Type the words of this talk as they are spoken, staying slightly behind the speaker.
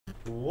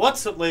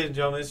What's up, ladies and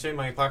gentlemen? It's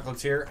Jimmy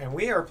Apocalypse here, and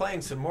we are playing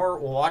some more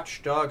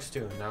Watch Dogs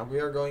 2. Now, we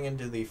are going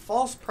into the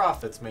False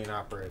Prophets main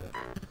operator.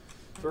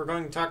 So we're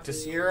going to talk to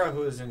Sierra,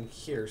 who is in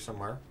here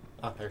somewhere.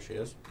 Oh, there she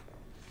is.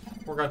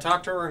 We're going to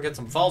talk to her and get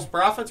some false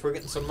prophets. We're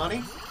getting some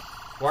money.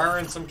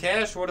 Wiring some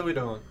cash. What are we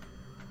doing?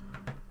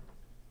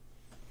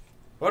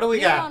 What do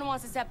we got? No one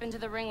wants to step into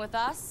the ring with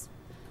us.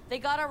 They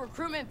got our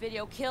recruitment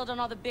video killed on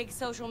all the big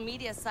social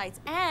media sites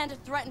and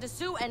threatened to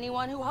sue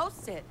anyone who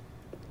hosts it.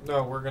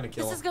 No, we're going to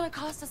kill This him. is going to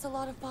cost us a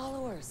lot of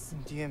followers.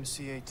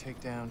 DMCA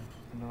takedown.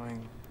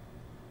 Annoying.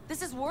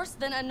 This is worse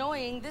than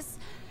annoying. This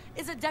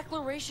is a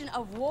declaration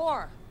of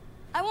war.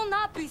 I will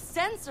not be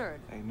censored.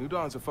 Hey, New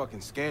Dawn's a fucking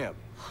scam.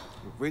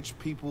 Rich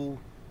people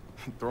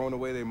throwing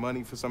away their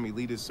money for some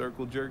elitist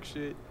circle jerk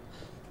shit.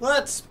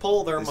 Let's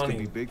pull their This money. could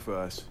be big for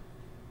us.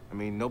 I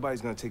mean,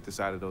 nobody's gonna take the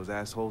side of those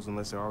assholes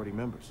unless they're already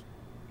members.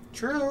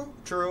 True,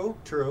 true,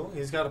 true.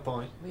 He's got a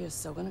point. We are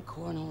so going to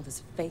cornhole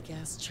this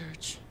fake-ass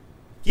church.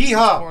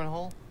 Yeehaw!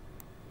 Cornhole?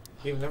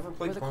 You've never Where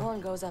played the corn?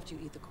 corn goes after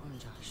you eat the corn,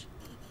 Josh.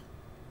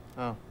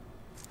 Oh.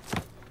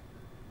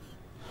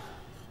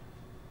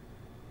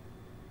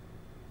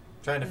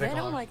 Trying to They pick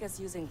don't on. like us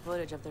using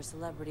footage of their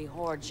celebrity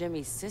whore,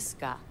 Jimmy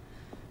Siska.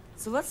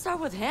 So let's start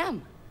with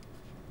him.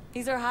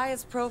 He's our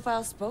highest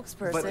profile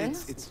spokesperson. But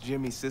it's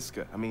Jimmy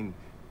Siska. I mean,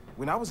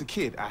 when I was a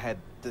kid, I had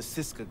the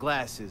Siska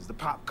glasses, the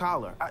pop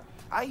collar.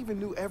 I even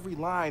knew every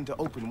line to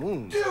Open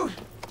Wounds. Dude,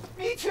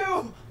 me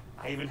too.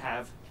 I even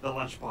have the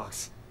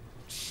lunchbox.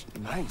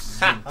 Nice.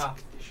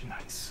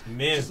 Nice.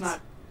 Mint. Just not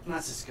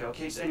Siska,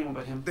 okay? So anyone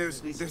but him. There's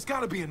please.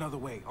 gotta be another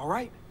way, all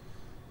right?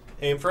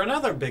 Aim for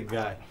another big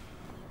guy.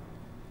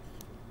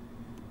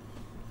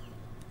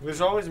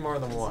 There's always more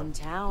than He's in one.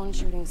 town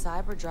shooting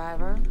Cyber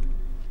Driver.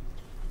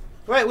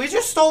 Wait, we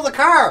just stole the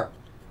car!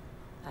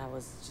 I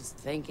was just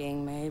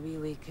thinking maybe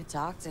we could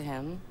talk to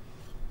him.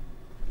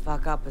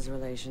 Fuck up his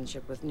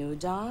relationship with New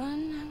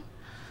Dawn.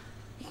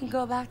 He can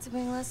go back to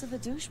being less of a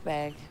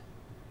douchebag.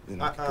 Then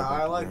I could go back I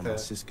to like wearing my that.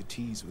 Siska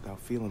tees without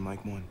feeling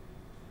like one.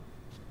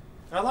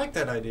 I like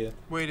that idea.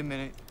 Wait a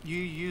minute. You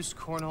used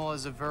cornhole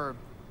as a verb.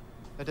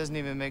 That doesn't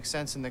even make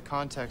sense in the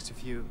context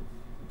if you...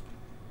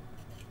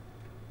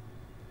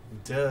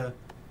 Duh.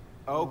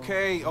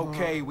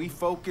 Okay, we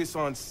focus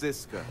on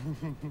Siska.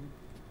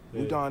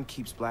 New Yeah. Dawn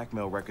keeps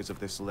blackmail records of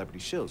their celebrity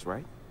shills,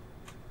 right?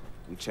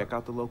 We check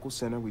out the local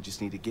center, we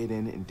just need to get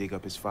in and dig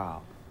up his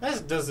file.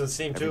 That doesn't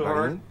seem too Everybody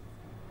hard.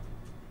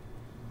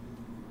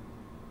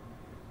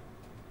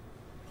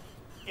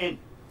 In.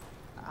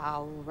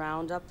 I'll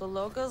round up the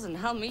locals and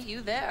I'll meet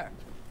you there.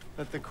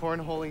 Let the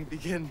cornholing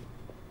begin.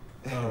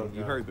 Oh,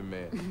 You God. heard the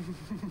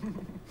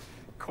man.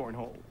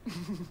 Cornhole.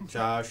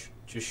 Josh,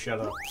 just shut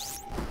up.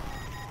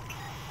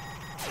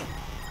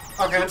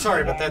 Okay, I'm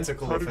sorry, but that's a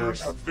cool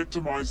Predators effect. have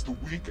victimized the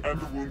weak and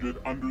the wounded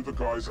under the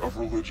guise of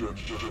religion.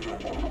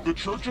 The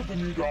Church of the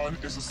New Dawn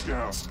is a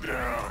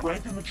scam.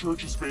 Rank in the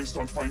church is based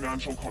on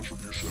financial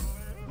contribution.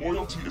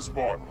 Loyalty is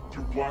bought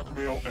through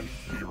blackmail and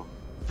fear.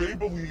 They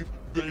believe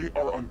they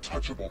are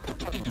untouchable.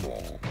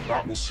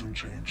 That will soon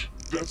change.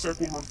 DedSec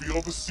will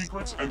reveal the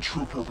secrets and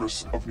true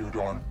purpose of New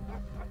Dawn.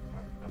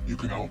 You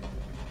can help.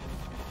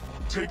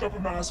 Take up a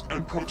mask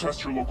and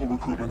protest your local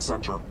recruitment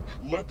center.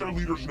 Let their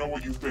leaders know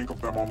what you think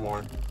of them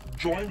online.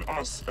 Join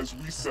us as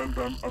we send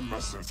them a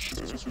message.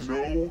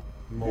 No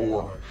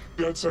more.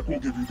 DedSec will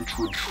give you the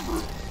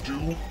truth. Do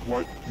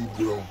what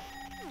you will.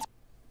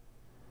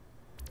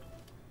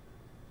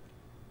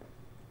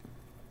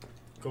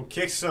 Go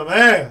kick some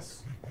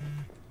ass!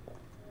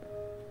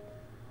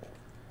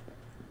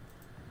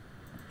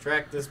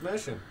 Track this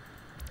mission.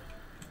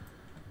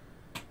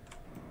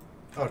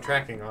 Oh,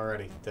 tracking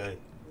already. Day.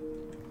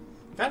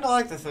 Kinda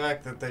like the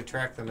fact that they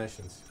track the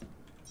missions.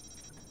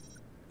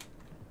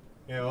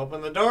 Yeah,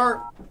 open the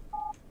door.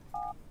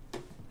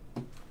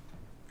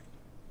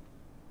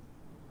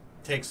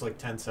 Takes like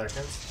 10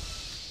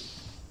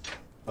 seconds.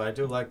 But I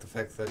do like the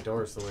fact that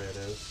door is the way it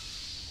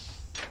is.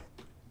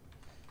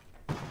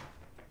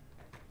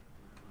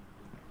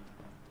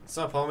 What's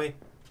up, homie?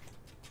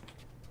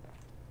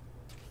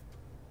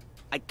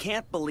 I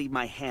can't believe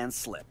my hand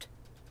slipped.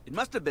 It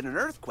must have been an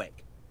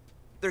earthquake.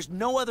 There's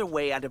no other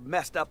way I'd have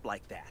messed up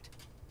like that.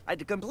 I had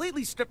to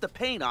completely strip the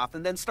paint off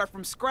and then start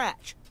from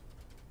scratch.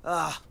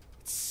 Ugh,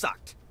 it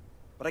sucked.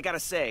 But I gotta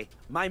say,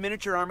 my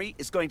miniature army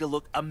is going to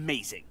look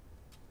amazing.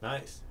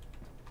 Nice.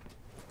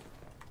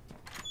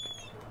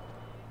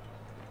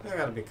 There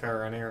gotta be a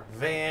car around here.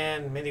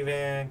 Van,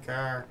 minivan,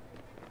 car.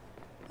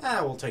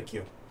 Ah, we'll take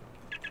you.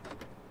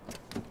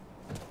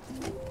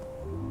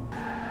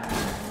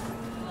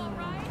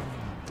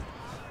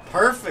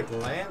 Perfect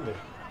landing.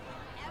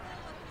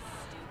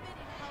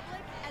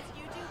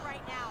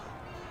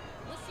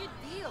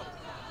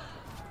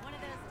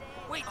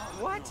 Wait,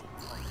 what?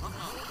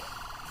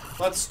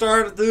 Let's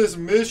start this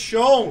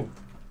mission.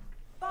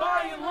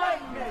 Buy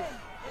enlightenment!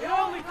 It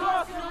only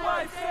costs your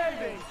life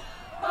savings!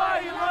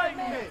 Buy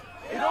enlightenment!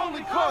 It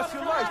only costs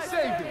your life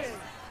savings!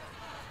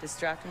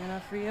 Distracting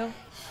enough for you?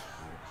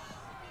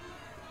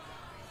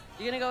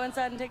 You gonna go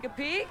inside and take a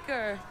peek,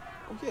 or?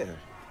 Oh, yeah.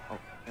 Oh,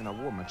 And I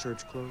wore my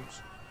church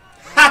clothes.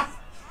 Ha!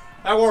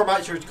 I wore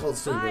my church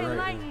clothes too. By Right.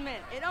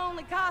 enlightenment, it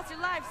only costs your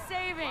life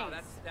savings.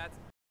 Wow, that's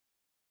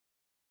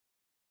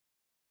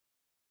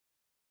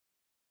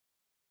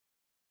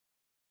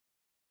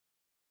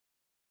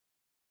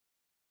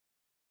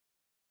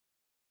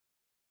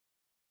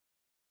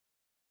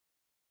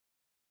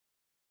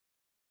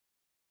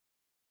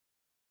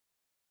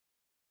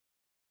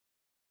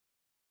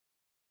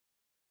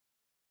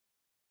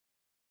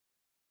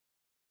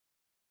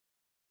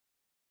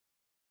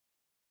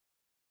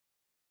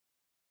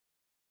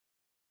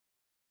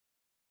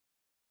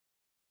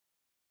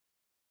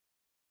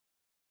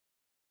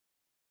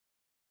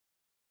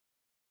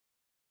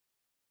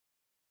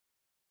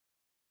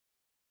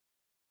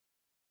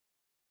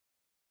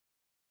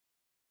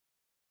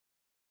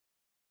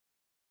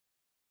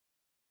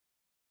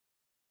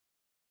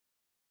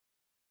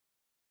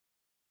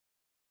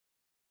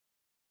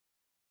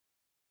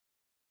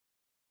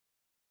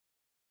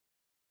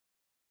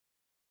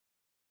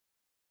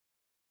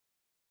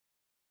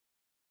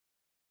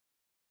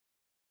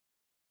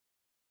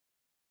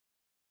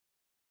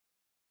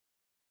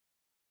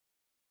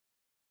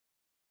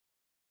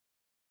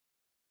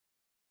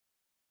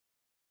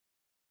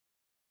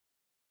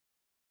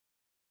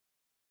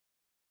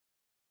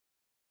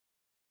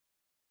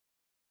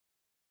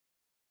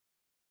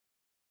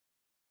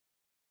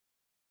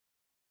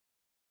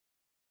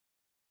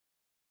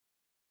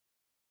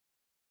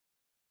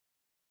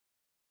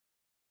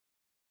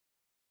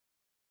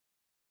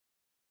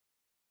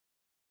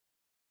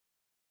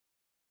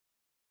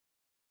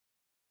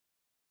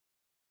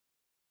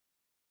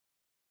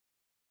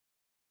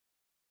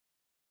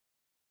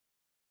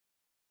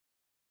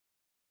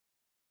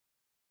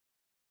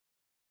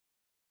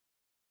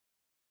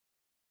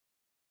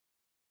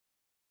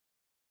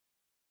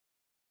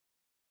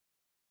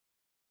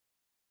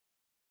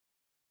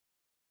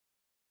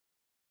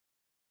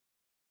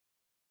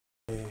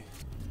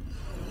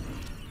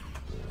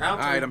All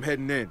right, I'm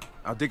heading in.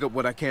 I'll dig up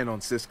what I can on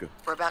Siska.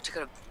 We're about to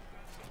go to...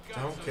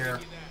 Don't care.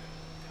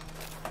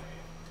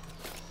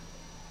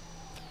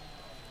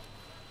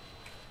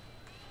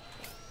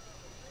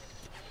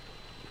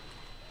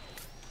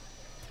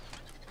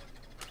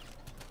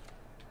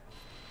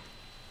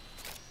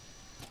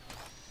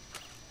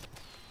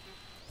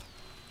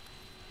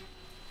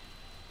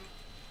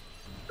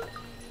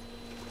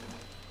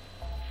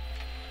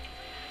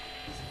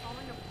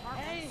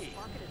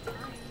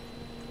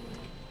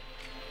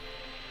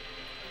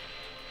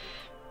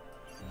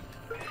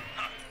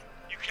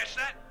 You catch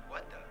that?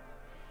 What the?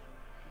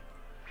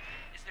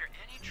 Is there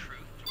any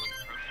truth to a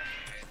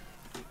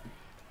protest?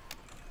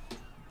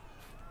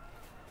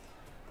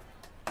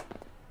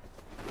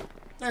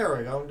 There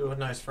we go. Do a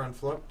nice front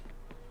flip.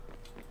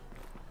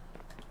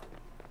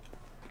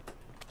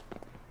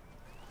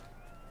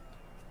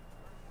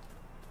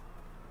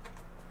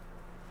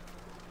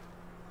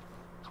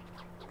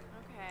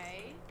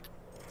 Okay.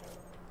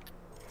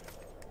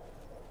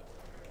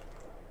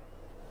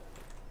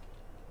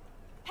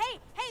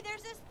 Hey,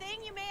 there's this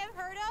thing you may have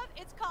heard of.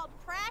 It's called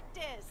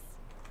practice.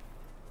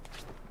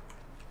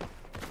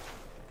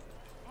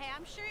 Hey,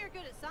 I'm sure you're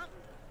good at something.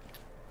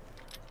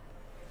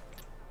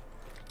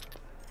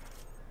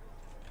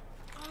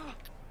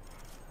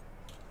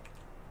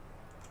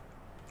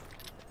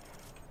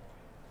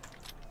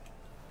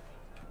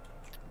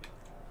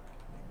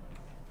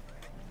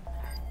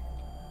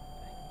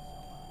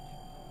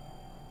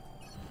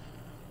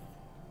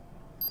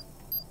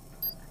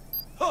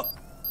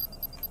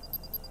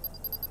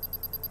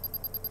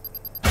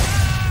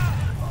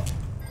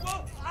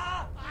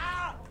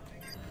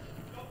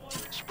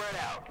 Spread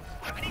out.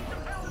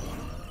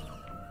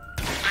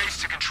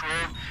 Base to control.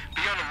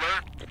 Be on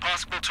alert.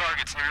 Possible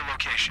targets near your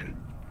location.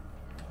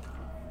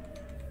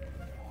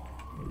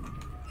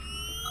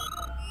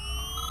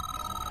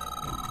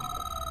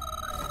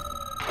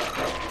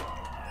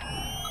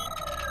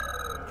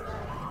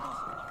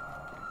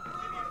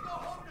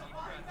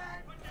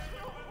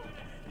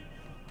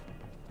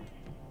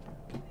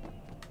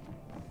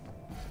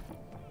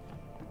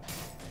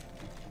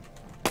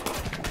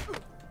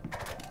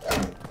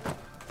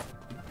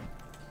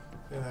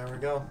 Yeah, there we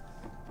go.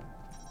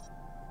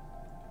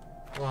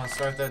 Come on,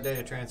 start that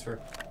data transfer.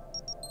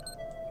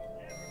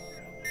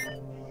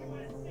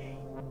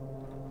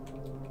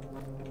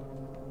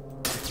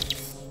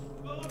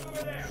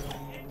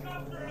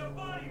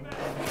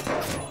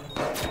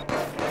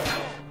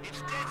 It's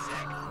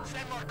DedSec.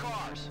 Send more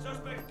cars.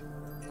 Suspect.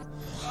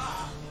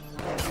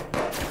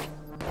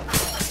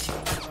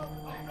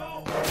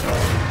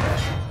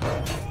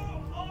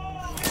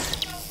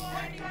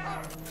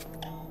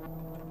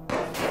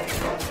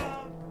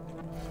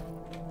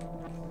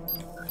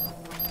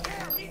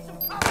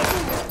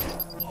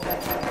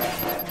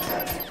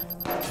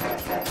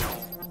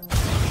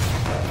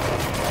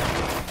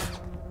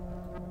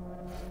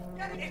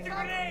 It's a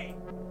grenade!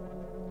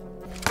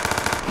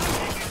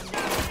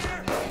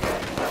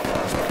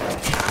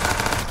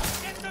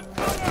 Get some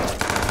cover!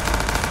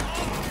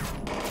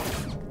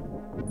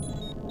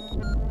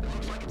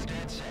 Looks like it's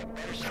DedSec.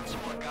 Better send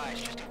some more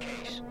guys just in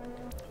case.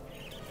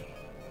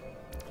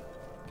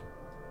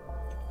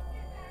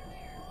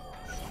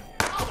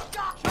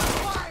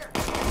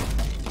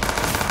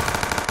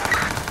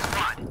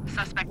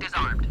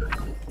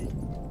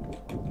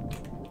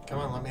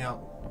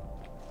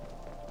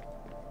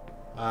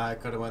 I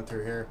could have went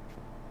through here.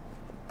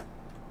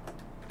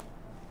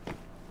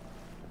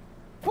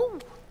 Woo!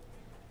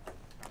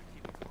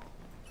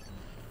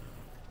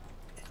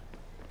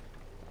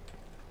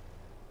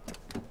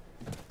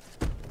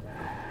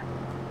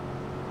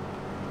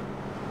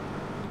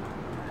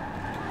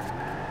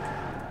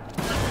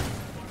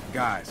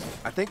 Guys,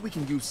 I think we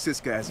can use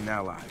Siska as an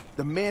ally.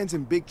 The man's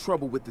in big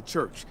trouble with the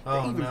church.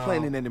 Oh, They're even no.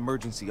 planning an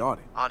emergency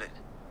audit. Audit.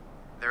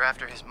 They're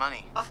after his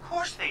money. Of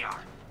course they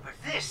are, but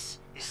this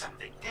is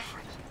something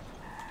different.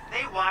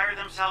 They wire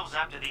themselves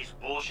up to these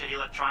bullshit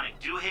electronic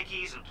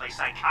doohickeys and play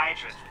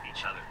psychiatrists with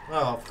each other.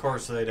 Oh, of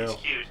course they do. It's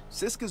cute.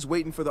 Siska's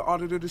waiting for the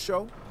auditor to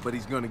show, but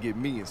he's gonna get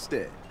me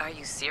instead. Are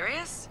you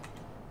serious?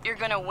 You're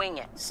gonna wing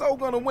it. So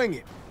gonna wing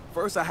it.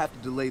 First, I have to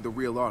delay the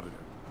real auditor.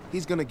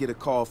 He's gonna get a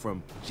call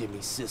from Jimmy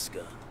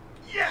Siska.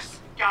 Yes,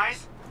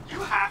 guys, you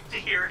have to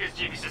hear his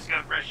Jimmy Siska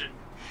impression.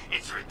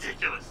 It's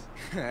ridiculous.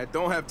 I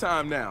don't have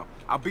time now.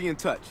 I'll be in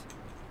touch.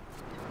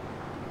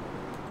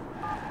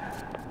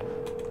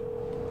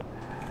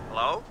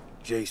 Hello?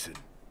 Jason,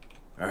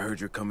 I heard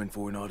you're coming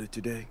for an audit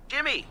today.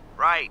 Jimmy!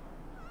 Right.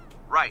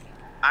 Right.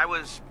 I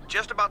was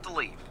just about to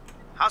leave.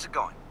 How's it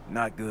going?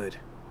 Not good.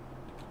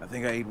 I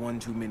think I ate one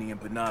too many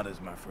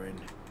empanadas, my friend.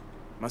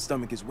 My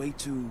stomach is way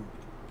too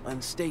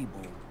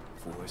unstable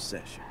for a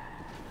session,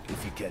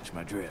 if you catch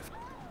my drift.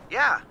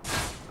 Yeah.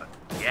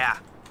 Yeah,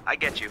 I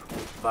get you.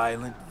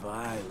 Violent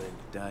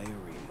diarrhea.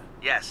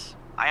 Yes,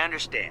 I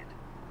understand.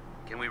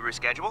 Can we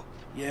reschedule?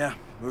 Yeah,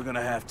 we're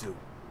gonna have to.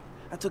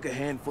 I took a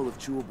handful of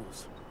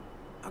chewables.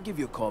 I'll give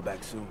you a call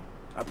back soon.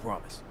 I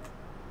promise.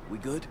 We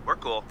good? We're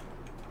cool.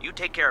 You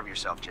take care of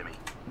yourself, Jimmy.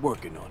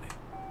 Working on it.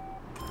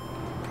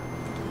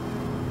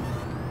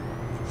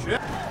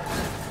 Shit.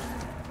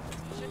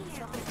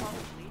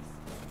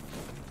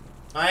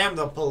 I am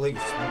the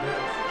police.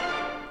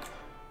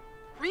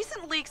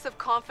 Recent leaks of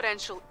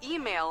confidential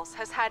emails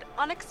has had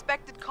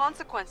unexpected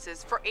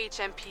consequences for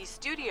HMP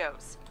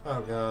Studios.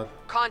 Oh, God.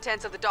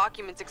 Contents of the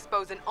documents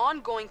expose an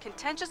ongoing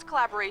contentious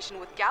collaboration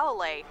with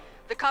Galilei,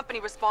 the company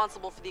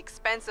responsible for the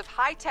expensive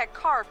high-tech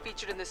car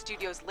featured in the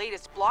studio's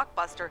latest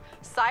blockbuster,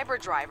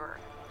 Cyberdriver.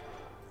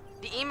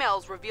 The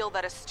emails reveal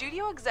that a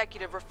studio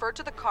executive referred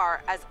to the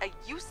car as a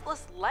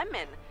useless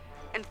lemon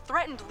and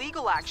threatened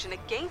legal action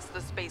against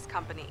the space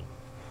company.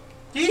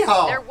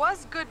 Yeehaw! There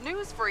was good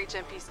news for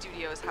HMP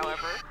Studios,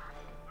 however.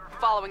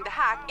 Following the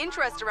hack,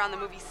 interest around the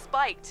movie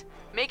spiked,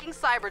 making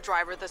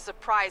Cyberdriver the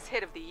surprise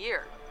hit of the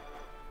year.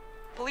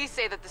 Police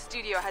say that the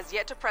studio has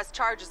yet to press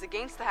charges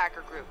against the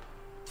hacker group.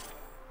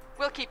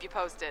 We'll keep you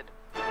posted.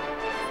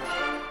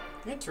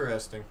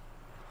 Interesting.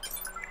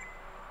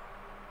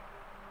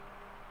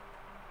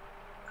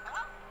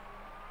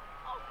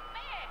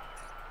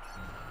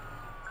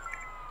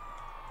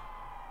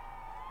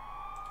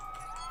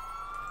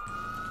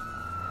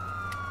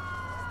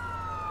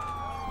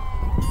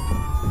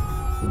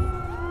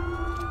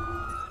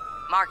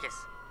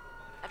 Marcus,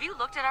 have you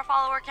looked at our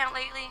follower count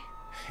lately?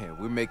 Yeah,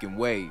 we're making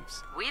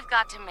waves. We've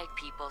got to make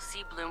people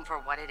see Bloom for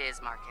what it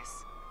is,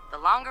 Marcus. The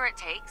longer it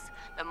takes,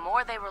 the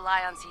more they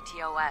rely on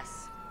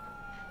CTOS.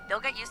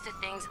 They'll get used to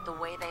things the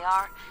way they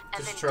are,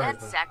 and Just then try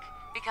them. DedSec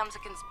becomes a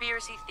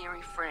conspiracy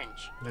theory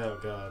fringe. Oh,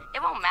 God.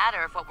 It won't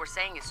matter if what we're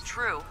saying is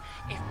true,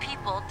 if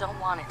people don't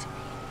want it to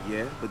be.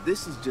 Yeah, but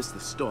this is just the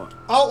start.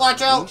 Oh,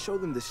 watch When we out! show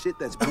them the shit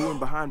that's brewing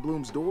behind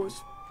Bloom's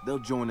doors, they'll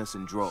join us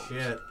in droves.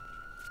 Shit.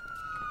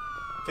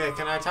 Okay,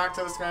 can I talk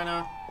to this guy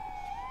now?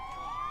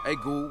 Hey,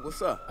 Ghoul,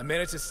 what's up? I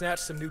managed to snatch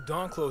some new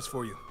Dawn clothes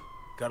for you.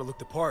 Gotta look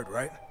the part,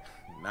 right?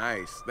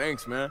 Nice.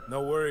 Thanks, man.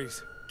 No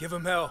worries. Give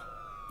him hell.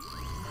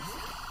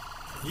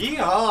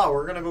 Yeehaw!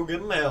 We're gonna go give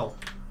him hell.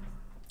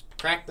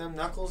 Crack them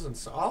knuckles and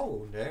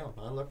oh, damn,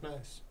 I look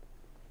nice.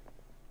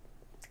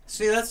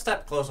 See, that's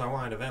step close I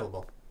wanted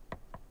available.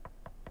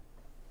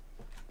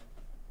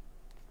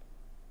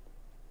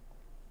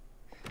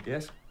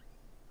 Yes?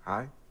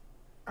 Hi,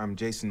 I'm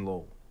Jason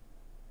Lowell.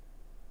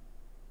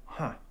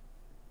 Huh.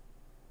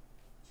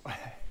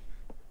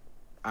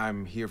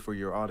 I'm here for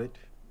your audit.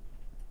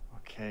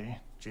 Okay,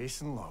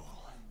 Jason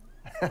Lowell.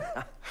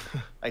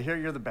 I hear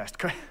you're the best.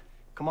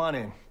 Come on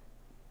in.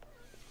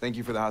 Thank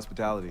you for the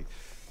hospitality.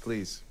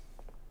 Please.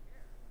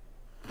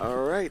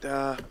 All right,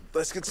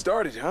 let's get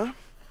started, huh?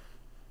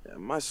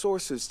 My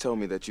sources tell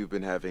me that you've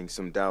been having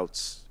some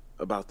doubts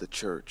about the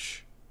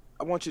church.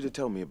 I want you to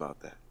tell me about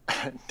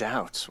that.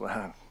 Doubts?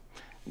 Well,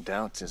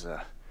 doubts is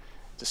a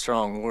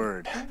strong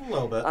word. A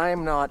little bit.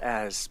 I'm not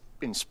as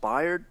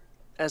inspired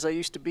as I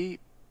used to be.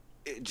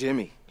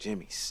 Jimmy,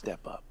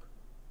 step up.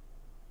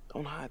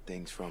 Don't hide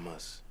things from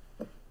us.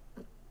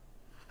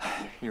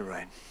 You're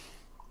right.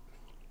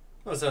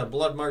 Was that a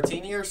blood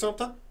martini or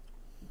something?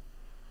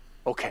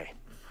 Okay,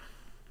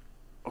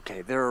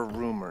 there are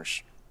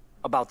rumors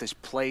about this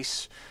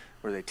place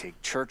where they take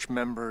church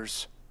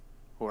members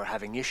who are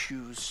having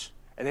issues,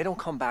 and they don't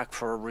come back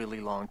for a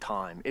really long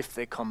time, if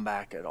they come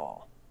back at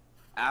all.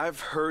 I've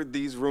heard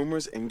these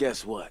rumors, and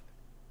guess what?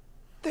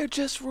 They're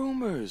just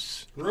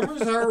rumors.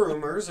 Rumors are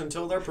rumors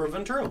until they're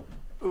proven true.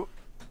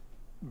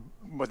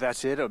 But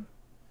that's it?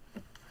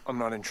 I'm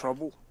not in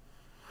trouble?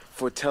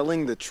 For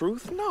telling the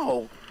truth?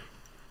 No.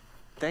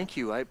 Thank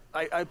you.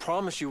 I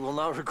promise you will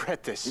not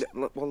regret this.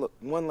 Yeah, well, look,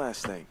 one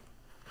last thing.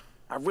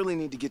 I really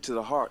need to get to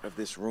the heart of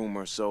this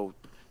rumor, so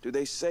do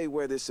they say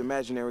where this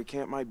imaginary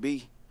camp might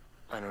be?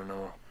 I don't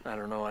know.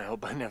 I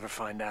hope I never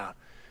find out.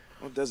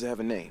 Well, does it have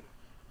a name?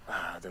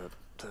 The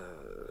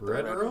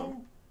Red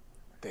Room?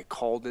 They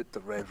called it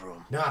the Red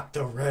Room. Not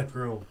the Red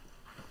Room.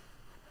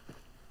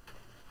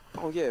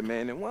 Oh, yeah,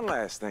 man, and one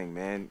last thing,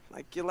 man.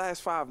 Like, your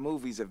last 5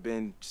 movies have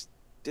been just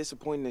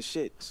disappointing as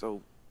shit,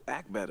 so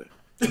act better.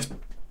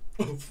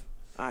 All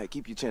right,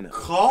 keep your chin up.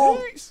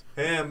 Call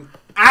him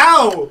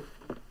out!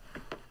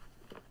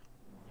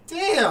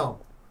 Damn!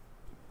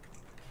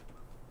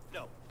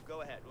 No,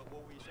 go ahead. What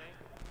were you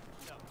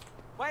saying? No.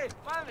 Wait,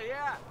 finally,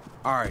 yeah.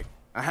 All right,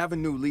 I have a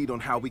new lead on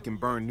how we can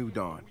burn New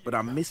Dawn, but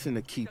I'm missing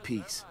a key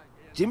piece.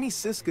 Jimmy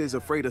Siska is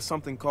afraid of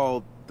something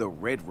called the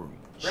Red Room.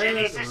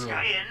 Jimmy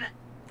Siska in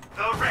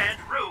the Red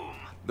Room.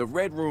 The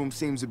Red Room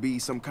seems to be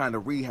some kind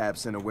of rehab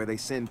center where they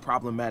send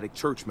problematic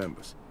church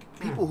members.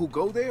 People who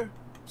go there,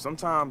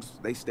 sometimes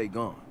they stay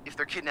gone. If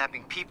they're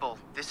kidnapping people,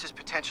 this is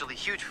potentially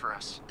huge for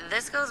us.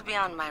 This goes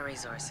beyond my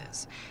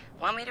resources.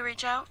 Want me to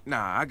reach out?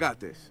 Nah, I got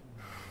this.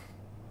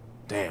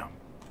 Damn.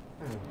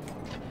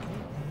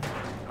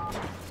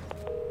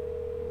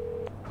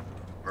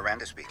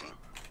 Miranda speaking.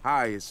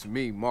 Hi, it's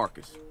me,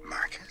 Marcus.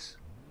 Marcus?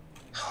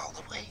 All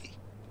the way.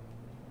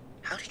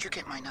 How did you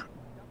get my number?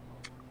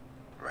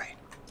 Right,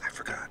 I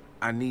forgot.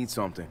 I need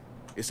something.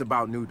 It's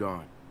about New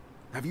Dawn.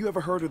 Have you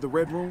ever heard of the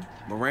Red Room,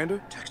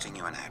 Miranda? Texting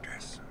you an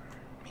address.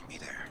 Meet me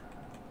there.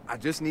 I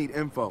just need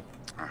info.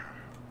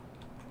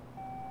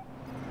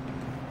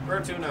 Where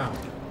to now?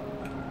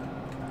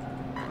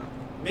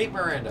 Meet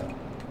Miranda.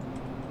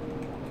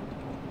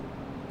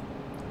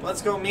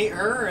 Let's go meet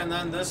her, and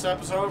then this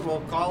episode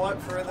we'll call it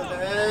for the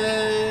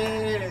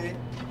day.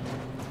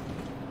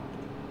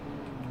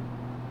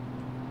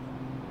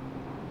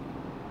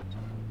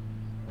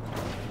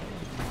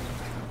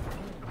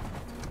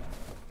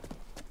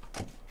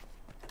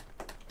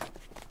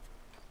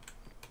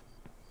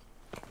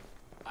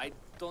 I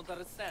don't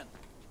understand.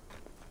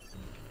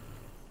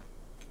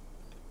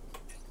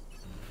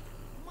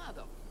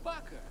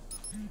 Motherfucker!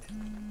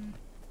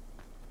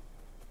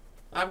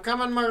 I'm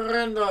coming,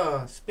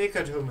 Miranda. Speak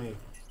it to me.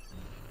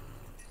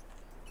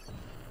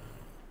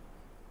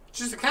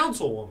 She's a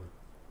councilwoman.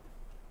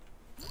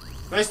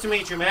 Nice to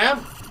meet you,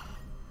 ma'am.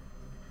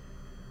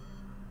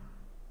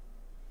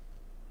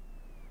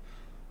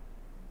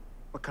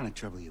 What kind of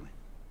trouble you in?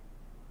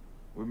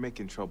 We're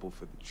making trouble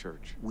for the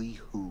church. We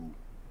who?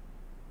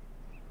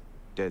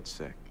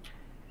 DedSec.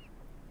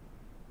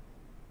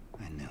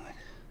 I knew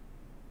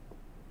it.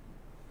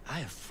 I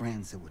have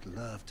friends that would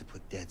love to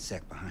put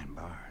DedSec behind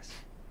bars.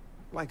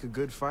 Like a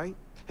good fight?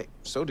 Hey,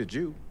 so did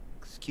you.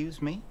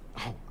 Excuse me?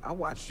 Oh, I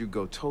watched you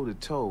go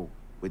toe-to-toe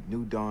with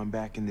New Dawn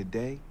back in the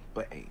day,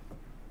 but hey,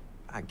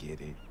 I get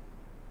it.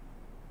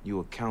 You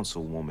a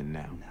councilwoman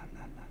now. No.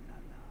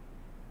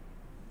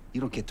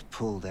 You don't get to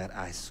pull that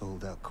I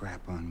sold out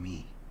crap on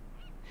me.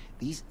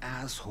 These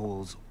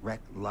assholes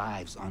wreck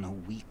lives on a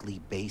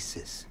weekly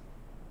basis.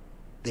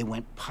 They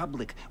went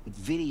public with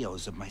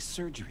videos of my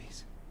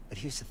surgeries. But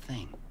here's the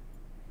thing.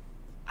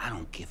 I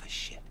don't give a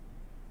shit.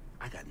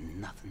 I got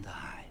nothing to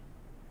hide.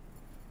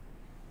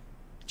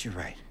 But you're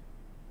right.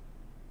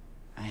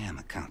 I am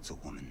a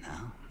councilwoman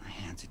now. My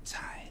hands are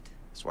tied.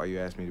 That's why you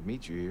asked me to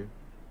meet you here.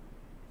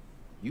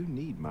 You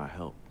need my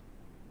help.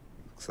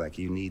 Looks like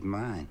you need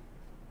mine.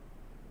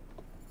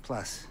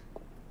 Plus,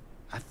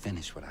 I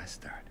finished what I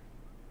started.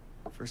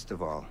 First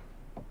of all,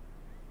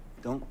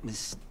 don't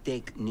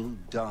mistake New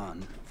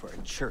Dawn for a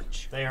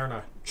church. They are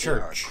not They are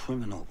a church.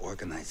 criminal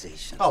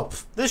organization. Oh,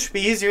 this should be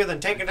easier than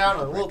taking down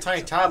a little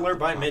tiny toddler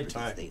by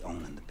mid-time. They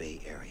own in the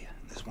Bay Area.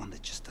 There's one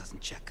that just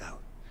doesn't check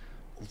out.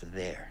 Over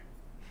there.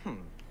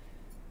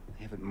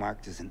 They have it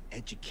marked as an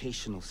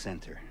educational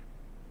center.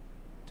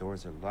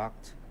 Doors are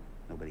locked.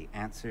 Nobody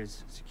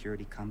answers.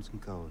 Security comes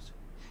and goes.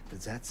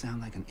 Does that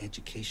sound like an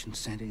education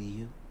center to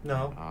you?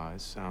 No.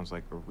 It sounds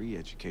like a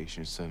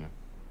re-education center.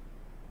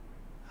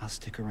 I'll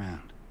stick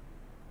around.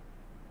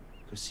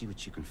 Go see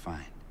what you can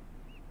find.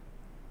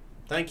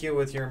 Thank you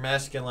with your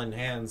masculine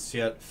hands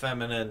yet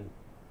feminine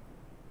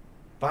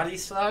body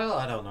style?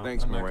 I don't know.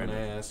 Thanks, I'm not Miranda.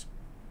 gonna ask.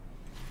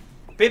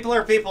 People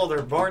are people.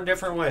 They're born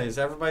different ways.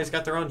 Everybody's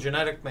got their own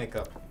genetic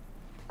makeup.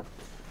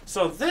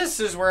 So this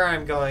is where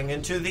I'm going,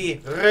 into the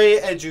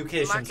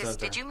re-education Marcus, center.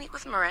 did you meet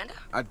with Miranda?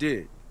 I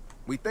did.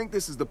 We think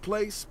this is the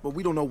place, but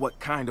we don't know what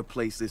kind of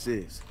place this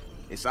is.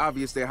 It's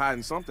obvious they're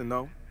hiding something,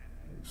 though.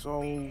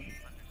 So, I'm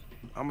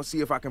gonna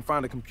see if I can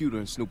find a computer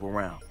and snoop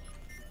around.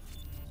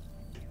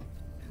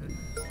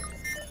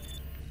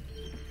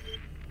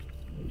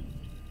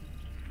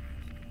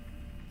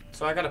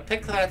 So I gotta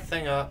pick that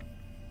thing up.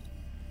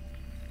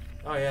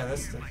 Oh yeah,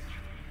 this thing.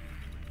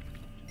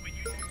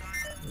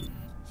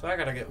 So I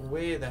gotta get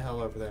way the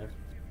hell over there.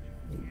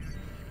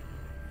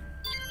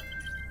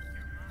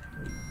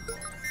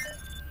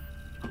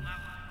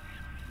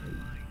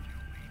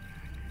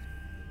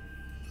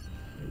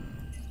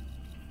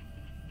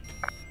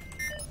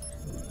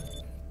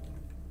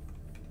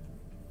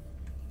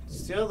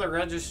 Steal the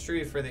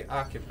registry for the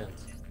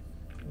occupants.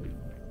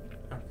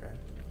 Okay.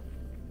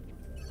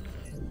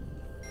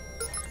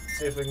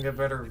 See if we can get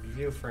better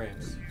view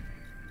frames.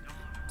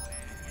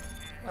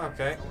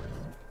 Okay.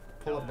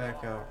 Pull it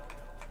back out.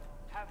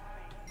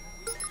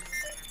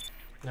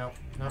 Nope,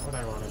 not what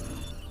I wanted.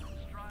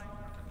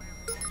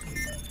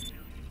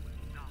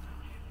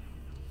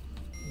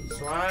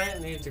 So I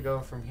need to go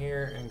from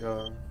here and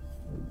go...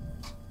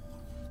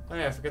 Oh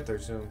yeah, I forget their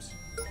zooms.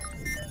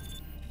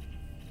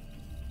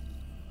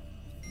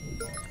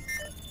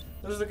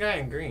 This is the guy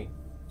in green.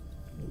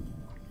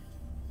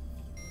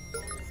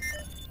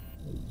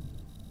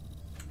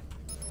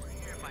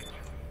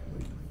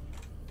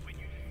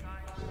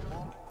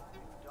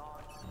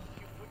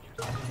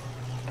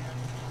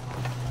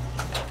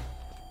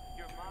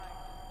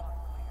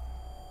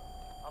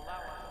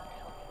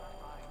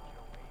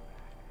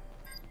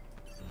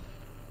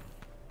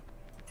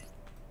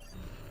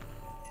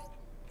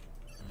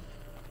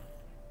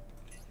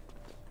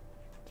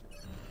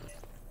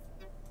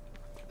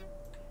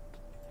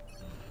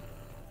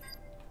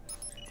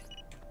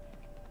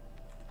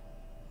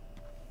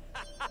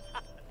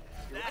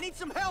 I need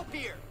some help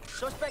here!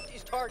 Suspect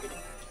is targeted.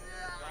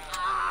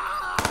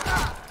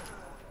 I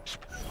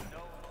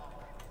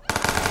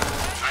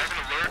have an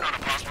alert on a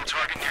possible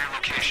target near your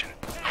location.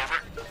 Over.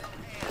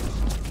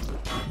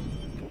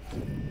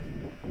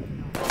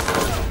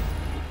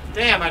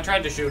 Damn, I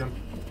tried to shoot him.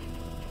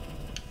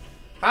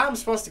 How I'm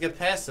supposed to get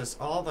past this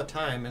all the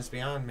time is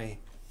beyond me.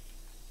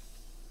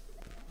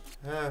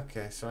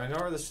 Okay, so I know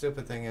where the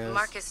stupid thing is.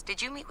 Marcus,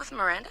 did you meet with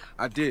Miranda?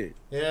 I did.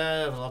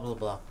 Yeah, blah, blah,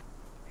 blah.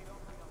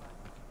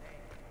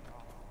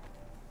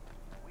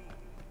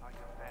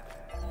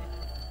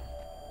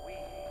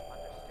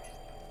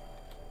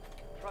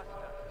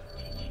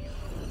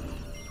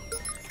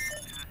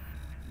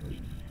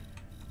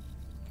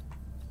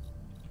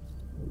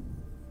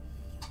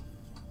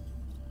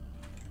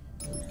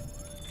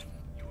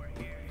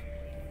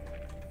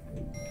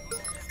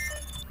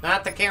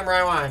 Not the camera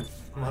I want,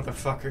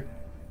 motherfucker.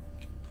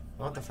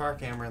 I want the far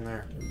camera in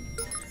there.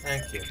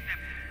 Thank you.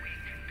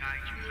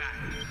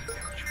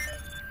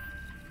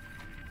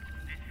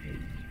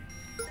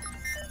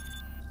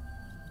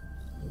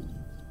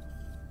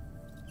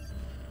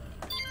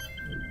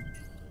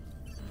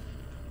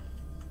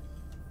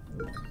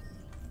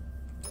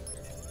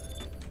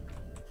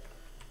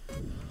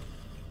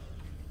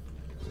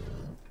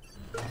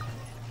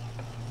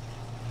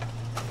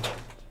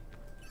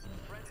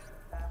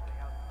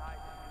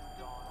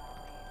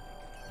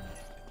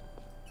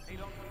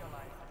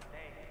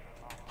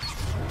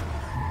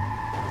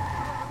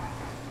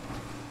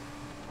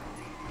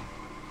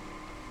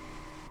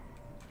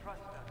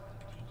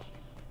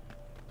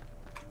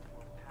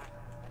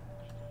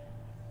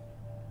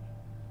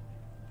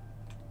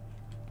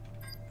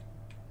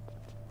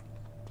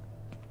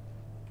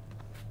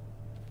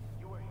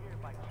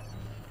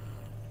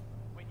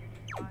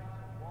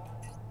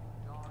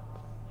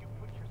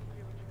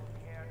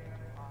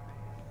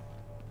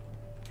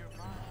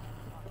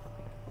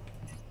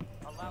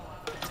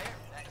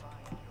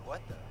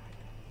 What the?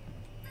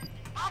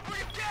 I'll bring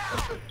him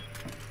down!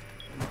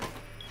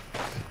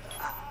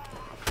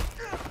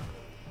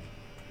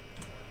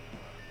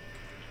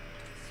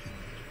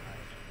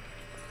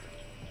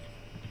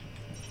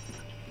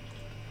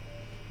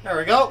 There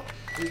we go.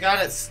 We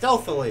got it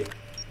stealthily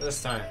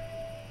this time.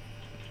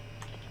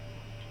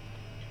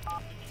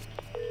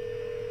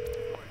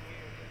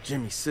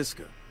 Jimmy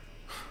Siska.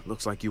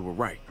 Looks like you were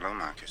right. Hello,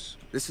 Marcus.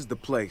 This is the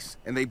place,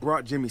 and they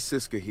brought Jimmy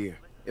Siska here.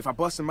 If I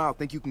bust him out,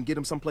 think you can get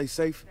him someplace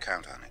safe?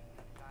 Count on it.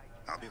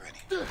 I'll be ready.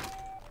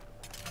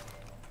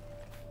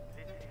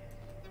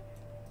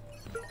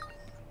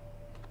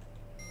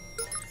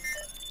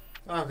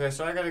 Okay,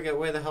 so I gotta get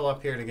way the hell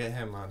up here to get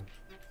him on.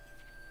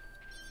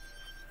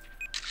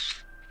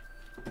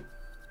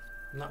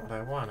 Not what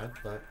I wanted,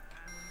 but...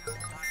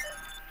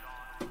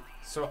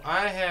 So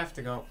I have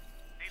to go...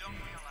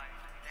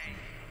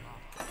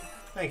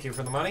 Thank you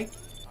for the money.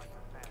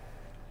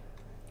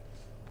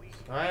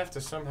 So I have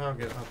to somehow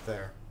get up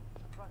there.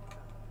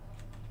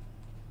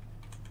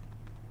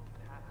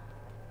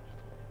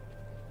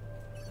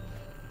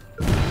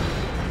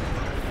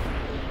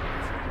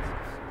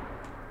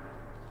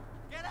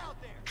 Get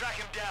out there! Track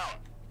him down!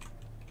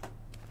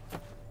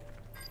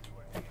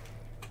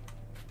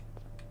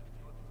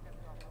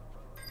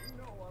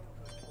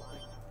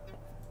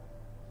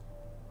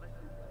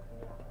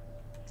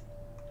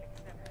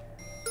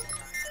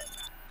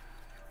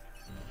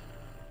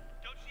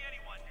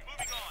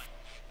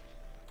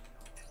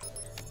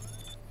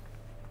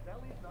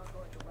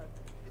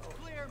 It's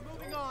clear,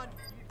 moving on.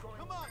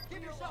 Come on,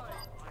 give yourself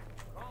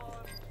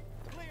up.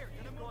 Clear,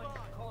 gonna move on.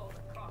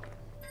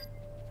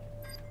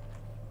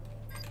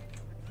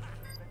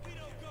 We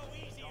don't go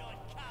easy on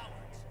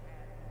cowards.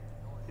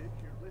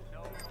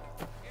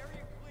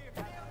 Area clear.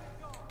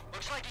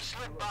 Looks like he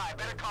slipped by.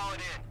 Better call it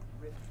in.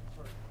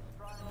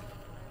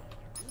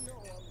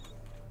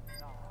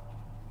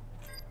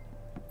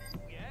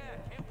 Yeah,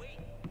 can't wait.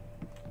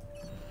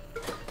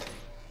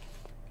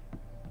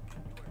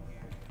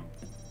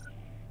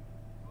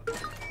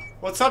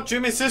 What's up,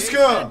 Jimmy Siska?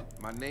 Jason.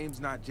 My name's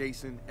not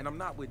Jason, and I'm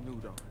not with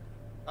New Dawn.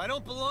 I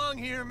don't belong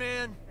here,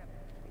 man.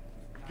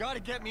 You gotta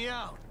get me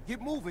out.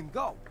 Get moving,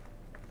 go.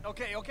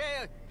 Okay.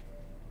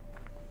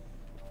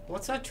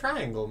 What's that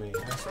triangle mean?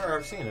 I swear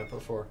I've seen it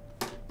before.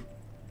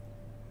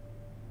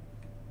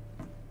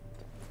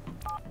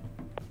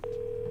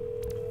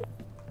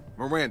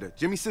 Miranda,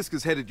 Jimmy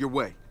Siska's headed your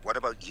way. What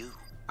about you?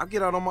 I'll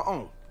get out on my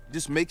own.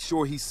 Just make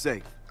sure he's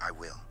safe. I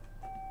will.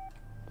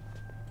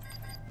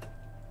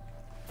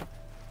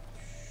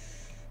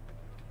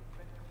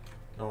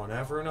 No one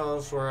ever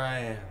knows where I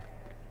am.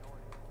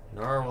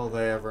 Nor will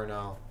they ever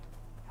know.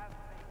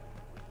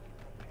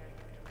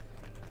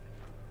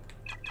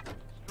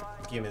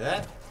 Give me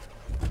that.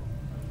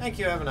 Thank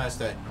you, have a nice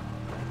day.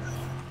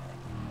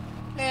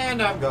 And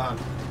I'm gone.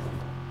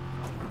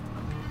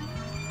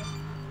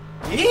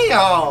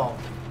 Yeehaw!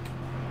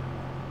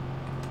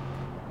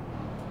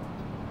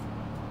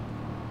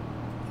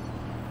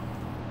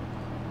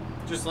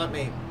 Just let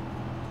me...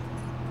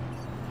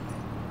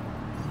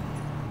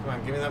 Come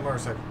on, give me that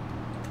motorcycle.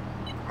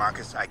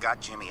 Marcus, I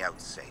got Jimmy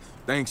out safe.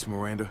 Thanks,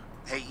 Miranda.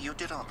 Hey, you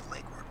did all the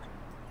legwork.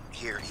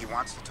 Here, he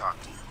wants to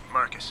talk to you.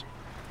 Marcus,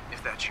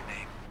 if that's your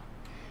name.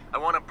 I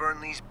want to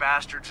burn these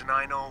bastards and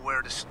I know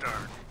where to start.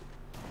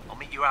 I'll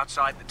meet you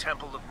outside the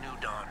Temple of New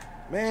Dawn.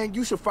 Man,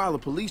 you should file a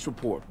police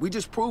report. We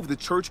just proved the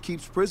church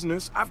keeps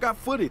prisoners. I've got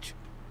footage.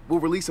 We'll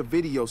release a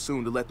video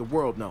soon to let the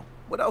world know.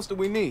 What else do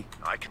we need?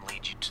 I can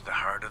lead you to the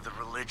heart of the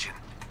religion.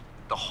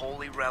 The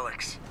holy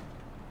relics.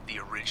 The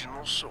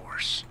original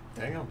source.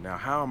 Damn. Now,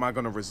 how am I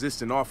gonna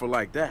resist an offer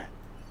like that?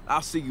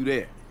 I'll see you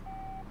there.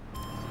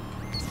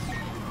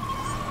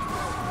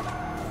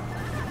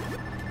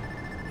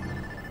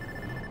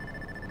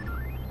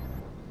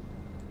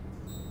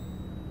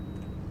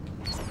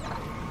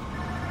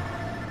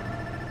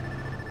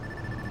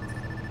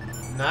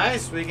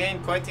 Nice, we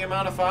gained quite the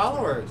amount of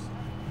followers.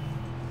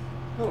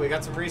 Oh, we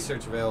got some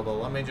research available.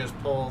 Let me just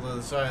pull to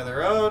the side of the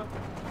road.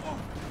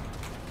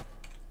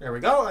 There we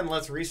go, and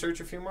let's research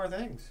a few more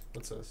things.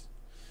 What's this?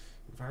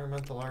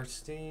 Environmental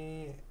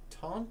RC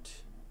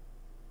taunt?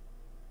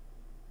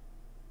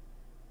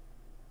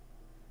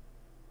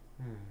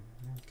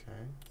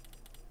 Okay.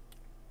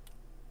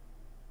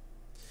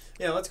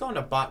 Yeah, let's go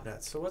into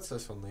botnet. So what's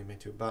this one lead me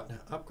to? Botnet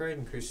upgrade,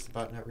 increases the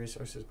botnet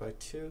resources by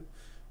 2.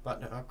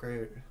 Botnet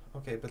upgrade.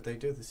 Okay, but they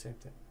do the same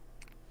thing.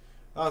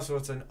 Oh, so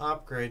it's an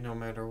upgrade no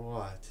matter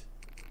what.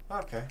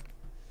 Okay.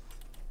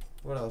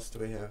 What else do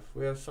we have?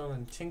 We have some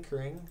in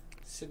tinkering.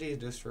 City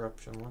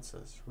disruption. What's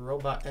this?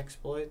 Robot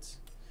exploits.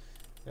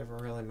 Never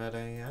really met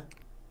any yet.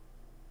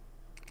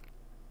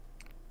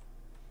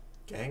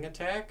 Gang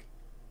attack?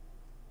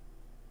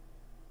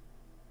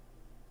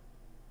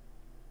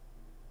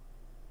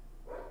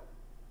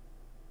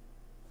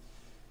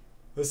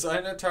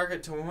 Assign a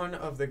target to one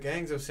of the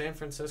gangs of San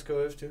Francisco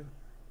if to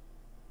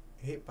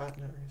 8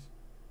 botnets.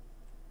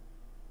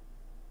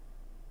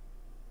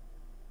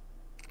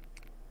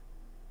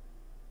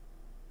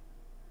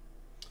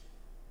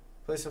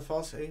 Place a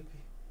false AP.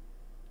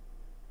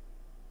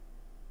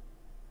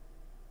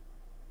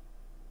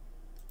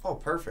 Oh,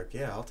 perfect.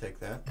 Yeah, I'll take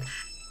that.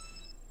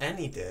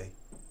 Any day.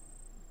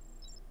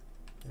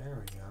 There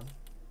we go.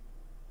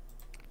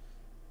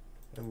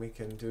 And we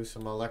can do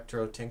some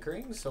electro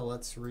tinkering, so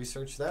let's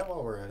research that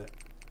while we're at it.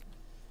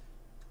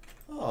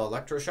 Oh,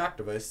 electroshock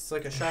device. It's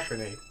like a shock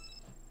grenade.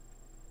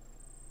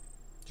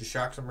 Just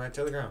shocks them right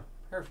to the ground.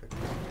 Perfect.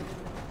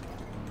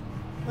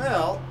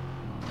 Well,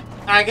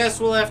 I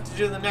guess we'll have to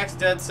do the next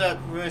Dead Set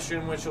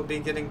mission, which will be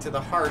getting to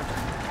the heart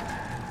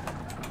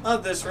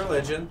of this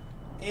religion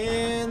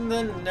in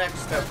the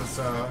next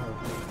episode.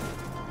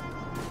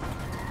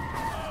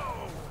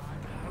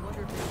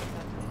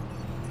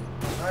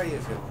 How are you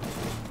feeling?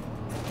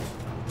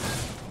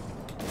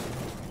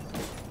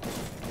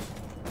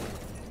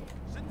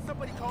 Shouldn't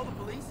somebody call the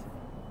police?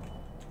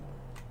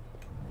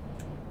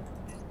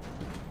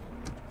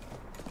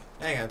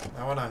 Hang on,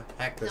 I want to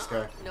hack this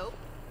guy. Nope.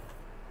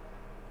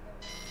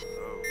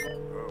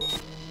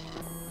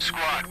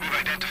 Squad, we've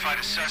identified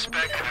a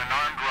suspect in an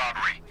armed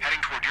robbery.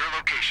 Heading toward your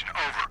location.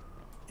 Over.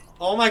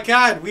 Oh my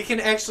god, we can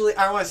actually...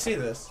 I want to see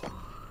this.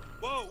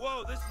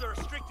 Whoa, this is a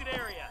restricted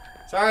area.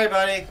 Sorry,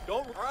 buddy.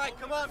 All right,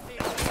 come on,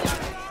 Peter. I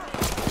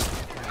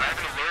have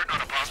an alert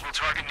on a possible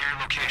target near your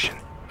location.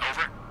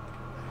 Over.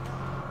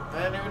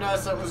 I didn't even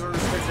notice that was a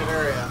restricted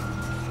area.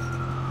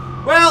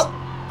 Well,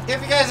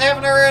 if you guys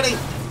haven't already,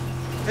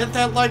 hit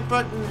that like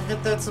button,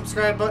 hit that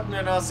subscribe button,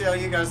 and I'll see all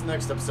you guys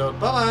next episode.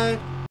 Bye-bye.